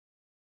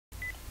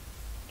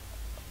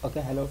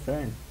Okay, hello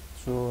friend.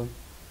 So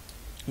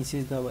this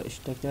is the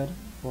structure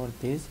for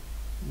this.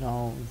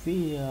 Now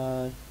we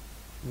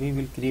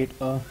will create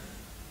a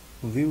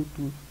view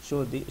to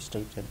show the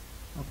structure.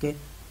 Okay,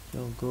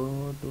 so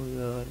go to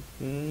your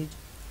page,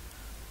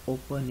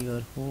 open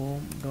your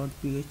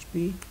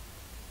home.php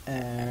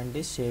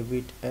and save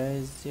it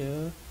as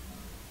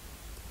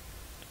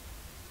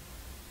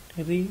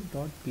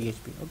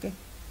tree.php. Okay,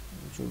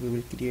 so we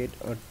will create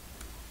a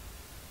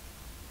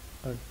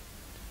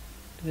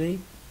tree,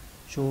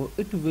 so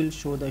it will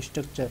show the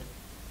structure.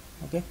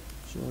 Okay,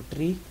 so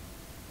tree.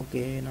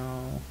 Okay,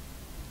 now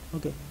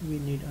okay, we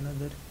need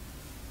another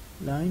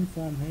line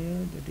from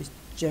here, that is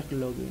check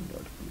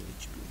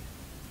login.php.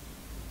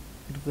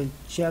 It will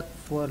check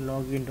for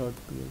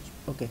login.php.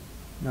 Okay,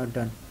 now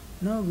done.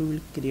 Now we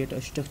will create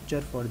a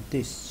structure for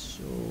this,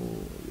 so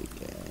we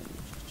can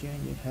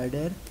change the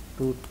header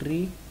to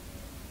tree.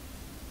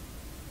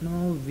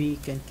 Now we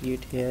can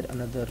create here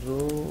another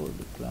row,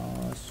 the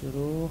class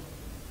row.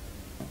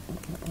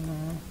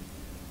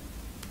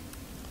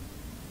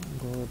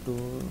 Go to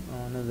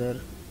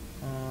another,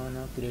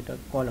 now create a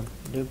column,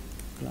 div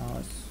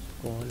class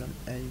column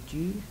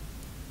lg.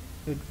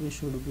 It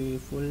should be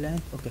full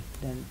length. Okay,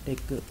 then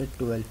take it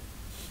 12.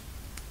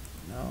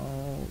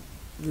 Now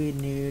we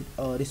need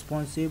a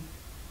responsive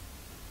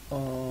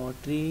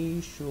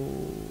tree, so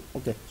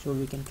okay, so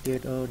we can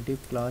create a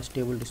div class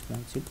table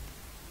responsive.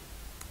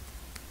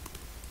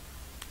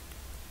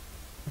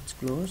 Let's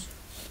close.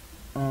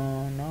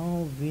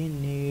 Now we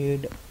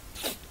need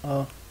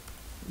a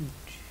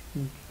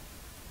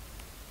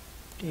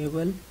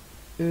table.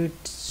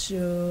 Its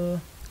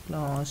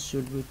class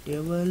should be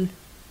table.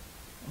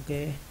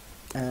 Okay,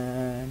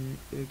 and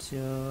its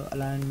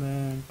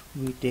alignment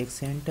we take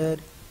center,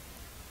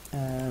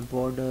 and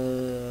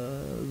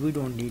border we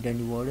don't need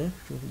any border,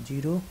 so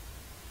 0.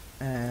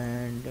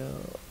 And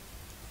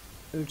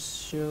it's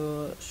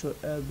so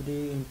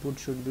every input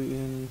should be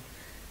in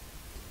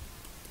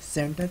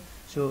center,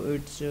 so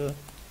its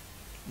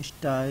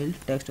style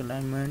text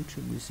alignment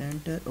should be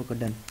center. Okay,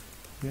 done.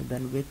 We are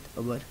done with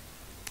our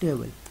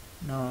table.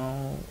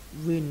 Now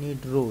we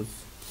need rows.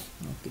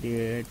 Now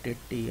create a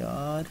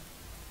tr.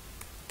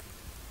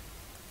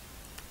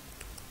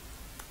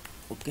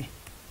 Okay,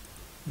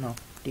 now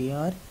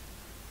tr.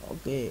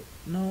 Okay,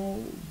 now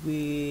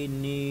we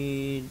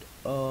need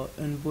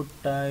input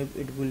type.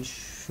 It will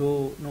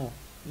show, no,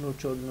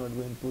 should not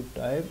be input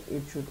type.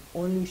 It should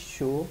only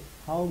show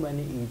how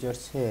many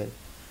users here.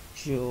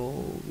 So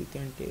we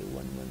can take 1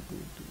 1 2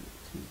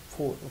 3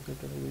 4. Okay,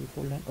 total will be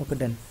 4 line. Okay,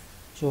 done.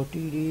 So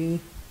td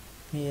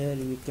here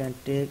we can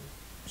take,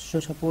 so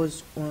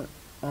suppose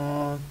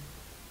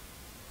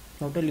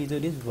total user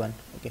is 1.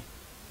 Okay,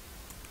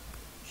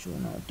 so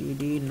now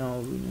td, now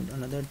we need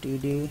another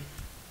td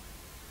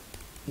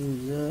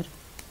user,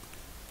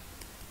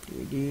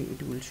 td,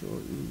 it will show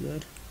user.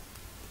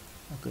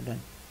 Okay,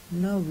 done.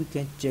 Now we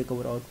can check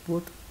our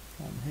output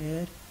from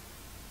here.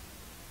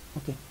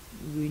 Okay,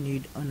 we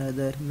need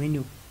another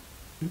menu.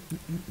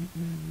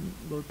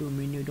 Go to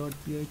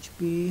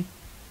menu.php,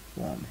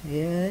 from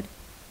here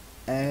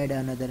add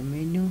another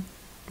menu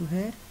to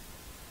here,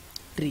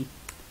 tree,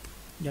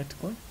 that's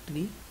called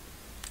tree.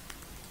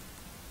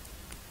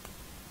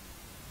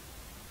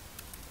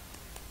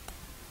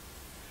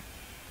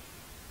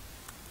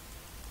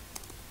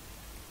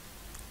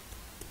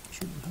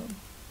 Should have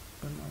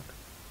or not.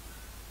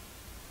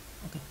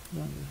 Okay,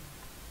 wrong way.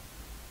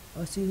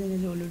 Our season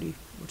is already,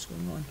 what's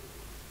going on?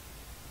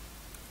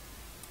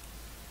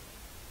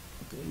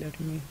 Okay, let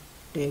me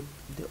take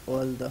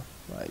all the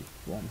file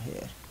from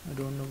here. I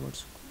don't know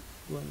what's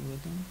going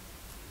with them.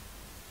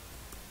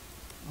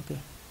 Okay,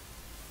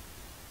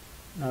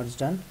 now it's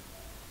done.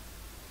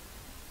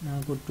 Now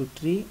go to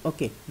tree.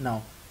 Okay,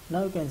 now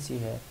you can see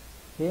here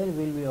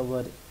will be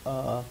our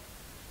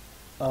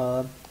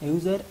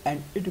user,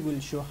 and it will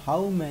show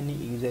how many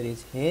user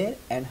is here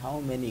and how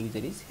many user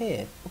is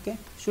here. Okay,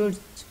 so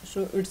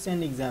it's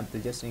an example,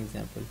 just an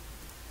example.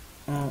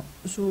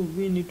 So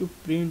we need to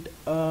print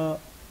a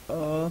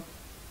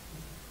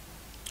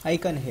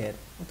icon here.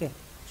 Okay,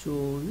 so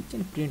we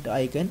can print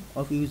icon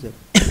of user.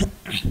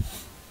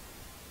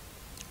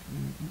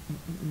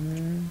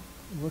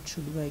 What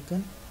should be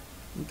icon?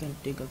 We can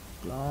take a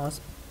class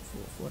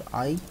for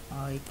I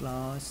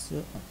class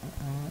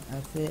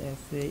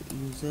fa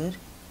user,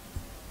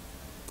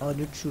 or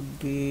it should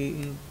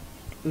be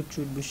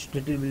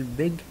little bit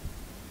big,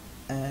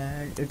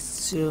 and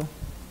it's we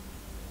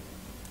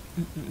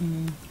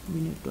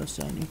need to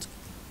assign it.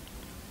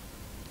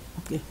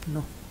 Okay,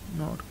 no,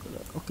 not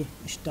color. Okay,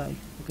 style.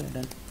 Okay,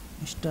 done.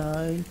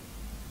 Style,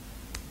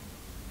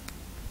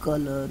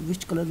 color,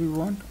 which color we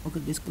want? Okay,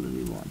 this color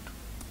we want,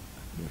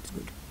 that's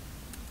good.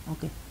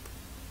 Okay,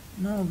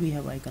 now we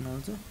have icon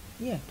also.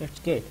 Yeah, that's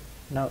great.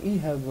 Now you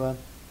have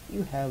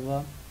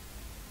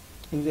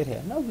user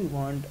here. Now we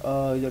want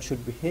user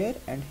should be here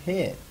and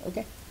here.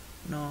 Okay,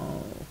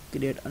 now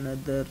create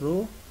another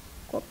row,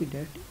 copy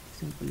that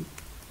simply,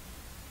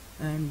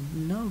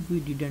 and now we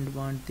didn't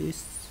want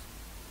this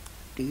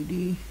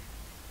td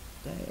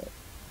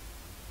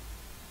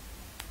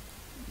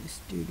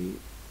std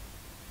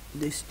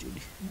this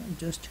std.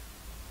 Just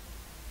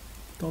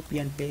copy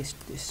and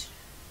paste this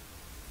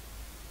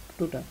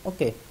two times.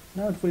 Okay,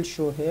 now it will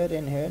show here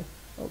and here.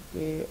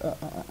 Okay,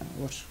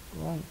 what's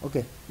wrong?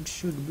 Okay, it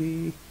should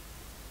be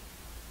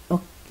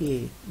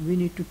okay. We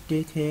need to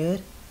take here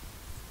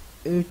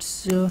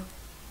it's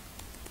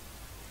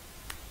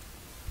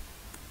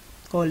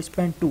call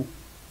span 2.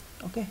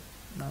 Okay,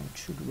 now it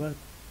should work.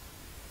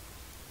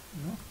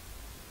 No,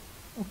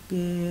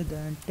 okay,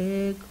 then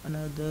take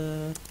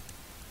another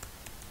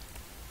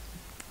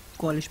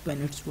call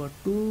span, it's for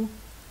 2,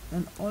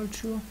 and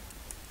also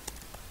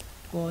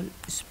call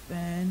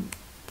span,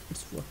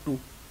 it's for 2.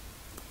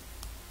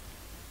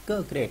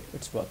 Okay, great,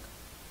 it's work.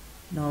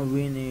 Now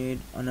we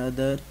need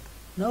another.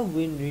 Now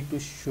we need to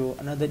show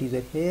another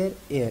user here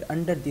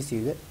under this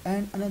user,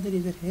 and another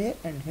user here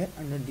and here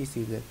under this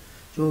user.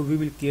 So we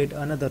will create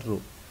another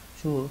row.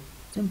 So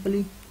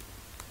simply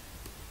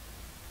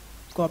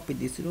copy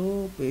this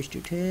row, paste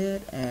it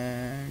here,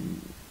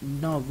 and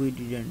now we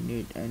didn't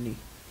need any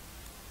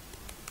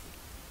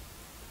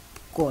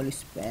call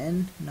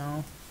span.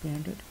 Now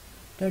print it.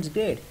 That's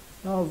great.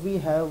 Now we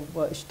have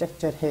a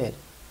structure here.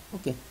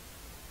 Okay,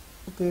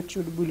 it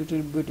should be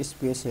little bit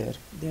space here.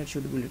 There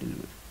should be little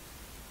bit.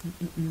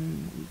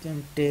 We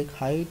can take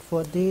height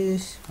for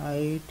this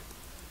height.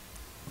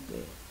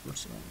 Okay,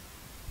 what's wrong?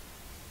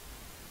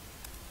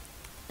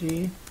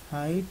 The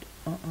height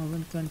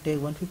one can take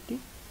 150.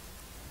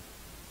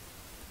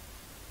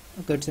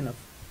 Okay, it's enough.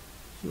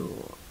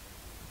 So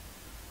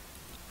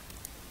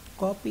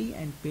copy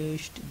and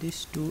paste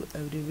this to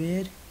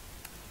everywhere.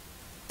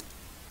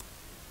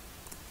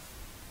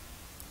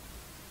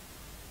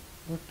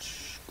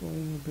 What's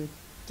going with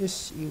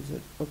this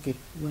user? Okay,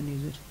 one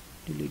user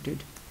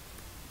deleted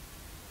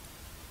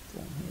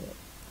from here.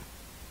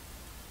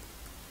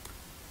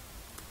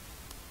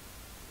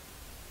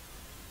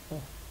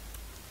 Oh.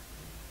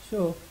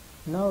 So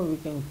now we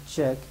can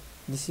check.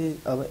 This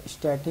is our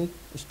static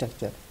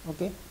structure.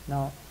 Okay,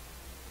 now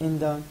in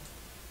the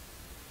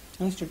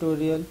next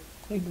tutorial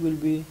it will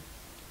be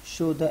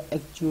show the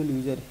actual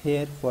user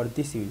here for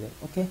this user.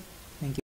 Okay,